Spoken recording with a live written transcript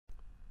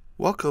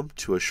Welcome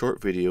to a short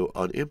video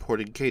on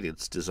importing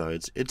Cadence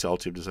designs into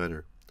Altium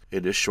Designer.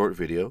 In this short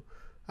video,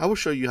 I will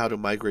show you how to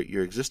migrate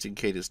your existing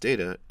Cadence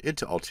data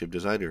into Altium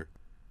Designer.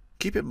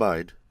 Keep in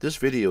mind, this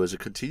video is a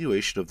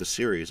continuation of the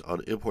series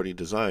on importing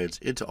designs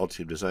into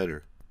Altium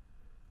Designer.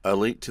 A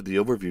link to the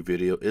overview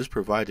video is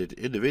provided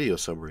in the video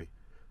summary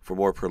for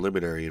more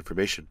preliminary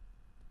information.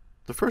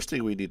 The first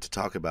thing we need to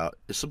talk about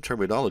is some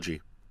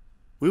terminology.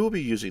 We will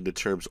be using the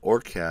terms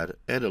OrCAD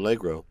and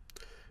Allegro.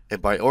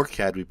 And by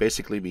OrCAD, we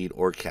basically mean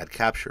OrCAD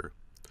Capture,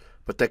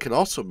 but that can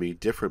also mean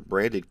different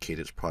branded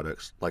Cadence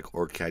products like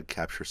OrCAD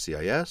Capture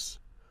CIS,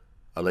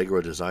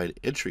 Allegro Design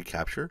Entry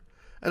Capture,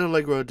 and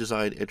Allegro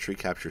Design Entry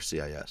Capture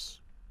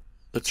CIS.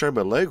 The term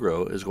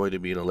Allegro is going to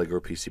mean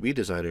Allegro PCB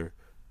Designer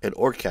and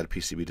OrCAD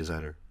PCB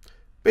Designer,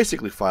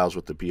 basically files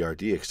with the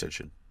BRD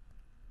extension.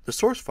 The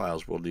source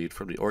files we'll need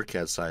from the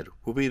OrCAD side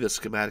will be the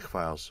schematic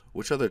files,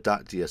 which are the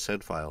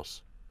 .dsn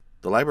files.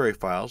 The library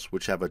files,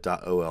 which have a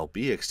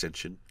 .olb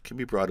extension, can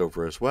be brought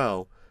over as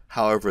well.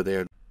 However, they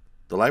are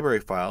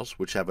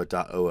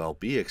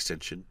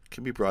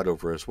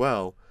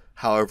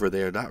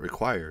not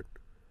required.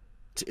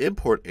 To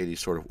import any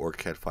sort of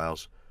OrCAD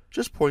files,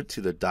 just point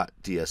to the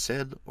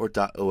 .dsn or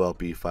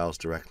 .olb files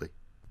directly.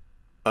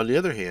 On the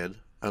other hand,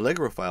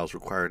 Allegro files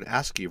require an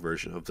ASCII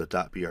version of the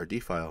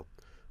 .brd file.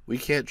 We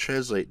can't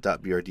translate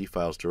 .brd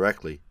files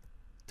directly.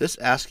 This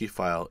ASCII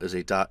file is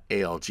a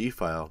 .alg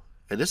file,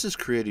 and this is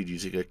created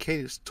using a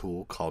Cadence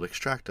tool called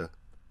Extracta.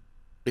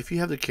 If you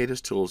have the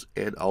Cadence tools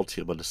and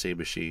Altium on the same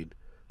machine,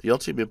 the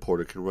Altium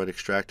importer can run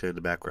Extracta in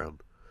the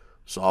background.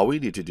 So all we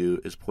need to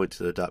do is point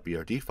to the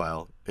 .brd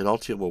file, and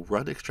Altium will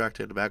run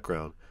Extracta in the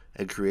background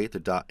and create the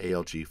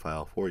 .alg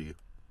file for you.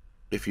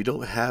 If you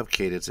don't have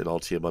Cadence and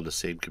Altium on the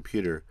same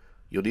computer,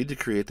 you'll need to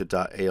create the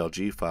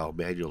 .alg file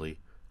manually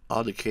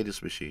on the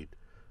Cadence machine,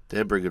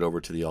 then bring it over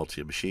to the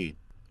Altium machine.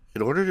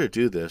 In order to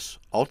do this,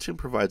 Altium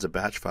provides a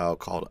batch file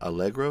called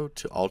allegro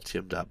to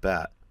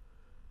altium.bat.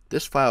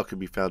 This file can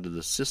be found in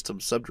the system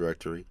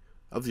subdirectory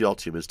of the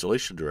Altium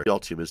installation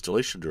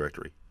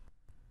directory.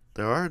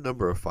 There are a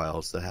number of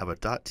files that have a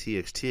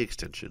 .txt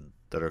extension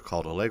that are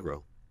called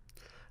Allegro.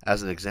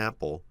 As an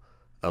example,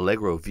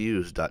 Allegro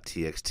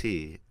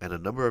views.txt and a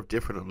number of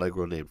different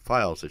Allegro named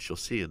files that you'll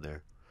see in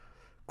there.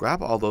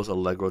 Grab all those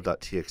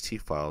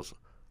allegro.txt files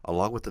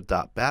along with the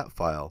 .bat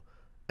file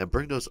and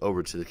bring those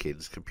over to the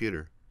Cadence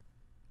computer.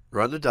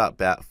 Run the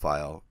 .bat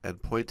file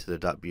and point to the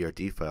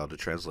 .brd file to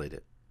translate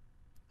it,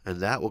 and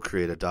that will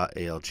create a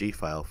 .alg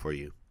file for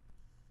you.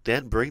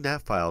 Then bring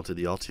that file to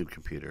the Altium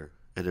computer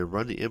and then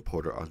run the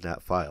importer on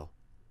that file.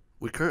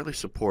 We currently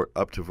support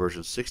up to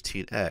version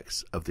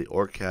 16x of the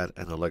OrCAD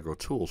and Allegro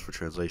tools for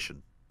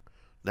translation.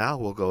 Now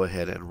we'll go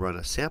ahead and run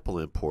a sample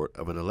import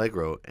of an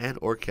Allegro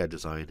and OrCAD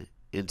design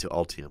into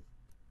Altium.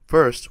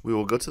 First, we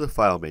will go to the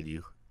File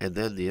menu and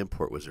then the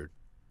Import wizard.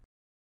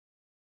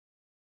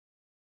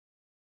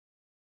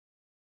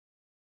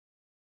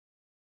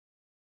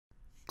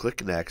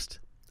 Click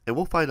Next, and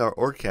we'll find our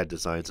OrCAD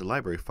designs and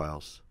library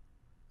files,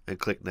 and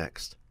click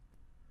Next.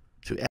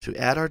 To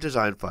add our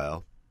design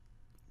file,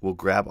 we'll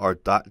grab our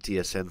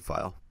 .dsn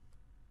file.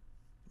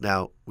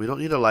 Now, we don't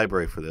need a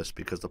library for this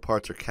because the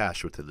parts are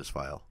cached within this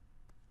file.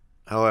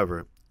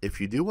 However, if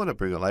you do want to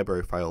bring a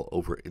library file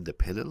over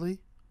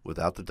independently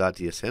without the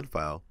 .dsn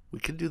file,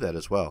 we can do that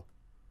as well.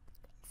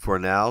 For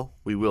now,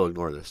 we will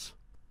ignore this.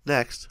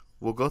 Next,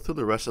 we'll go through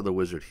the rest of the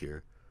wizard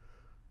here.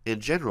 In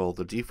general,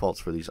 the defaults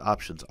for these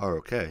options are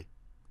okay.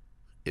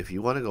 If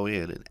you want to go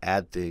in and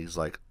add things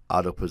like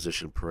auto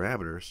position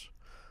parameters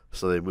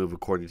so they move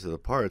according to the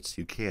parts,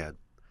 you can.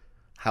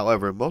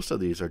 However, most of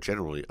these are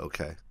generally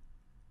okay.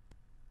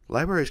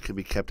 Libraries can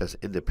be kept as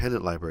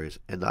independent libraries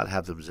and not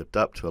have them zipped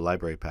up to a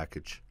library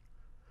package.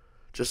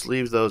 Just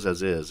leave those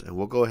as is, and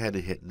we'll go ahead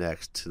and hit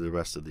Next to the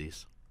rest of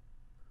these.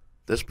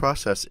 This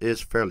process is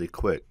fairly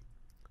quick.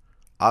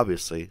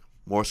 Obviously,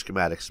 more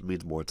schematics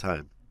means more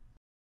time.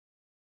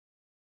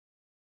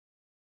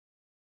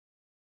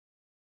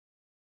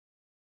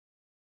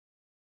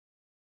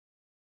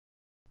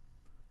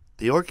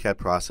 The OrCAD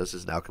process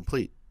is now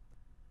complete.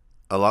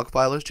 A log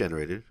file is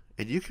generated,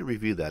 and you can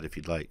review that if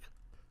you'd like.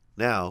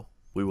 Now,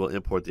 we will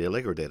import the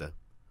Allegro data.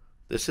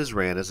 This is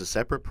ran as a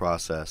separate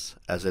process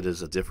as it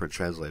is a different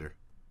translator.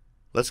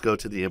 Let's go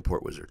to the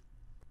Import wizard.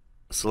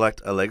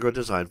 Select Allegro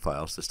design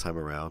files this time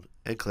around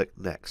and click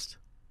Next.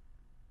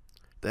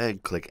 Then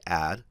click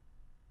Add.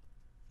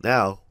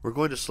 Now, we're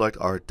going to select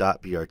our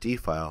 .brd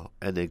file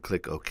and then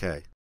click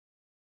OK.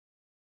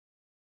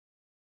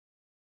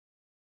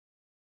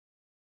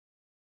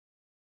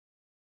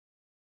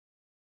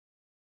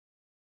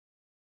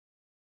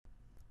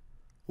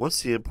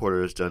 Once the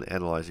importer is done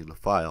analyzing the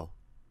file,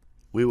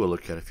 we will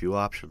look at a few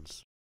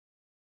options.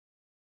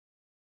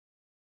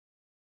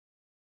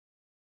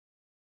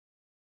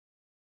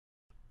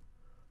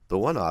 The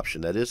one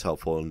option that is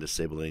helpful in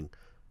disabling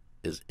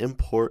is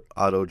Import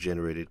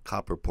Auto-Generated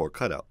Copper Pore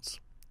Cutouts.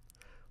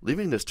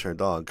 Leaving this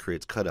turned on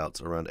creates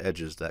cutouts around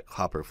edges that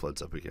copper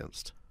floods up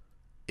against.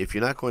 If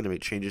you're not going to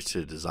make changes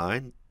to the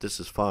design, this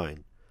is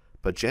fine,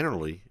 but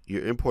generally,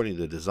 you're importing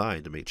the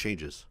design to make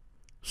changes.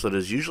 So it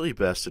is usually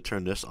best to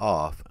turn this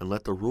off and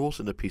let the rules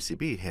in the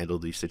PCB handle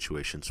these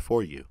situations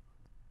for you.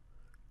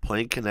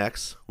 Plain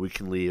connects we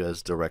can leave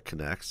as direct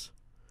connects.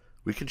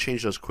 We can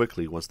change those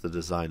quickly once the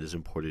design is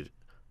imported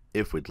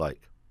if we'd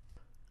like.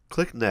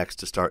 Click Next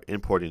to start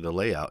importing the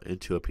layout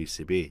into a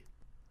PCB.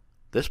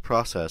 This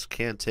process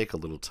can take a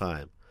little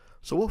time,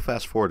 so we'll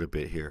fast forward a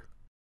bit here.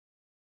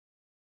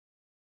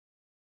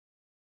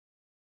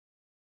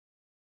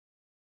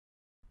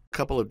 A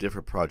couple of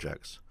different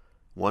projects.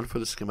 One for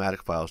the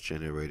schematic files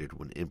generated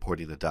when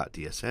importing the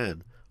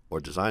 .dsn or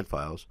design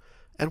files,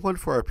 and one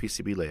for our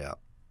PCB layout.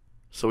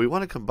 So we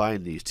want to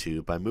combine these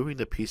two by moving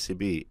the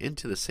PCB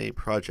into the same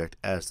project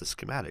as the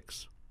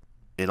schematics.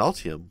 In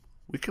Altium,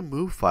 we can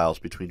move files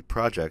between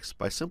projects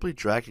by simply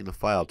dragging the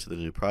file to the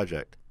new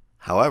project.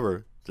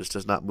 However, this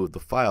does not move the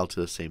file to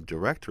the same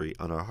directory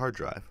on our hard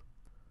drive.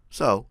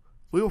 So,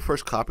 we will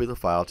first copy the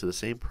file to the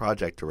same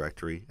project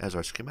directory as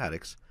our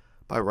schematics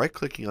by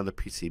right-clicking on the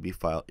PCB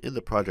file in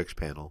the Projects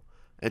panel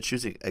and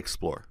choosing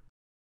Explore.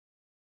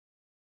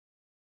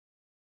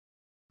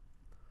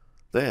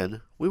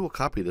 Then, we will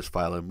copy this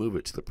file and move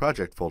it to the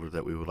project folder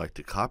that we would like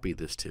to copy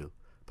this to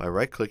by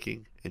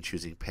right-clicking and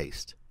choosing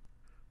Paste.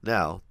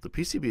 Now, the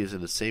PCB is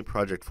in the same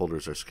project folder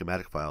as our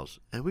schematic files,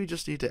 and we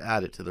just need to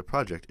add it to the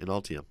project in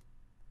Altium.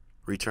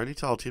 Returning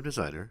to Altium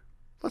Designer,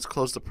 let's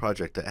close the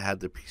project that had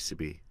the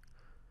PCB.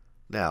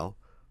 Now,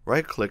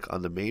 right-click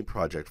on the main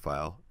project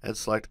file and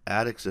select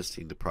Add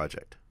Existing to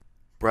Project.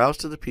 Browse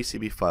to the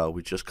PCB file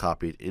we just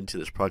copied into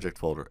this project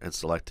folder and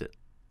select it.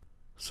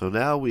 So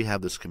now we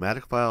have the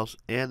schematic files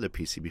and the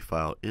PCB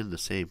file in the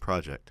same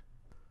project.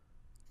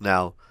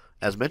 Now,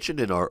 as mentioned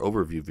in our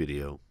overview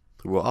video,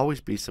 there will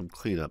always be some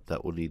cleanup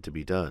that will need to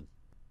be done.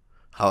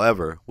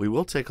 However, we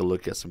will take a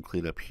look at some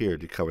cleanup here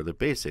to cover the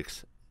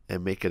basics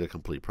and make it a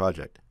complete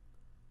project.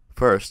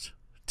 First,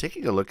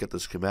 taking a look at the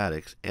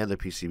schematics and the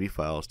PCB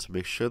files to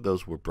make sure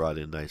those were brought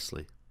in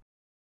nicely.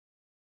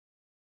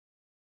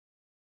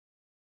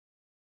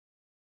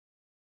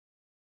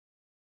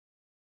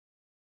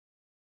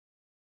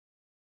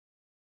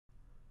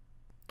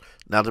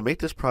 Now to make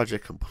this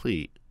project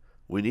complete,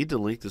 we need to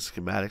link the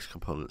schematics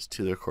components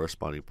to their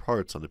corresponding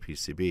parts on the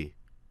PCB.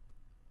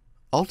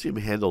 Altium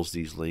handles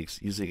these links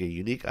using a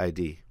unique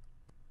ID.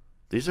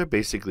 These are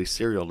basically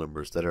serial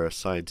numbers that are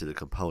assigned to the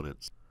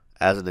components.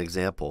 As an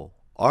example,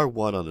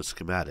 R1 on the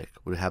schematic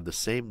would have the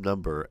same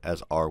number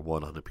as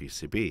R1 on the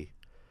PCB,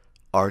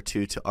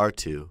 R2 to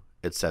R2,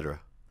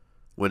 etc.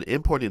 When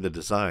importing the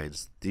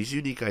designs, these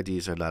unique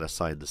IDs are not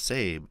assigned the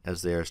same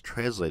as they are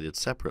translated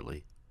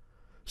separately.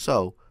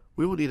 So,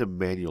 we will need to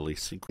manually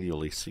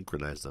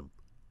synchronize them.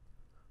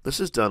 This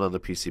is done on the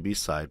PCB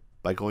side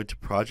by going to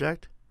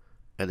Project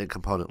and then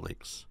Component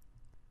Links.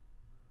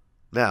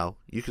 Now,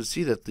 you can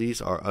see that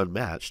these are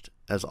unmatched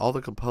as all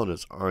the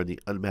components are in the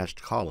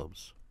unmatched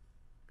columns.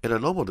 In a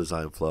normal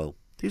design flow,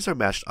 these are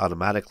matched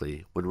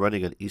automatically when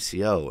running an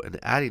ECO and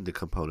adding the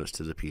components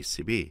to the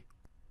PCB.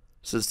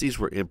 Since these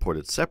were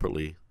imported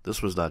separately,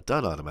 this was not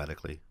done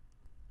automatically.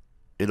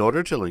 In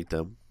order to link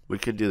them, we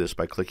can do this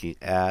by clicking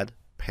Add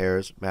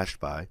Pairs Matched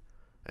By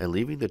and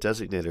leaving the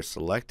designators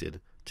selected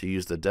to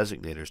use the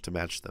designators to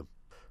match them.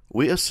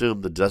 We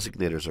assume the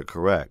designators are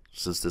correct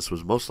since this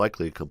was most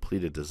likely a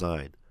completed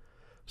design.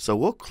 So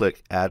we'll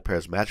click Add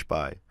Pairs Matched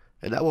By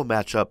and that will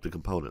match up the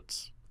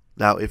components.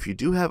 Now if you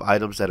do have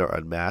items that are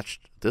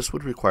unmatched, this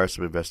would require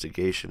some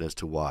investigation as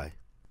to why.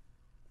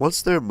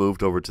 Once they're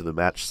moved over to the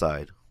match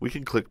side, we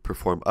can click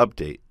Perform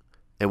Update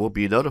and we'll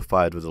be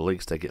notified with the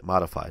links that get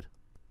modified.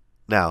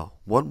 Now,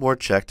 one more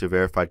check to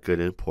verify good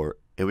import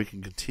and we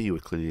can continue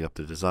with cleaning up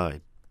the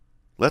design.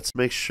 Let's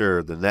make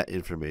sure the net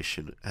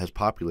information has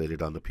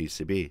populated on the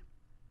PCB.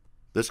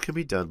 This can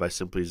be done by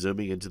simply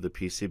zooming into the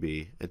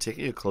PCB and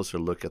taking a closer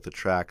look at the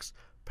tracks,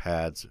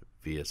 pads,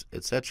 vias,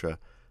 etc.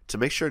 to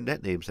make sure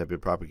net names have been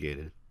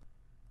propagated.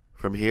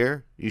 From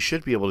here, you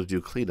should be able to do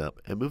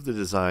cleanup and move the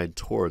design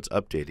towards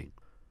updating.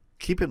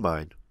 Keep in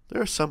mind,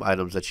 there are some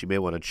items that you may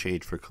want to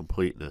change for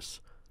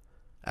completeness.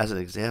 As an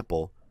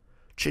example,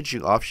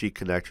 changing offsheet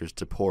connectors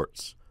to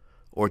ports,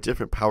 or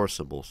different power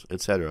symbols,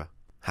 etc.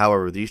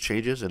 However, these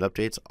changes and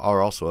updates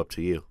are also up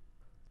to you.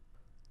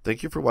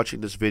 Thank you for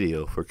watching this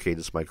video for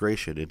Cadence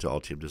migration into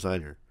Altium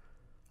Designer.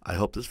 I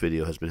hope this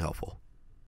video has been helpful.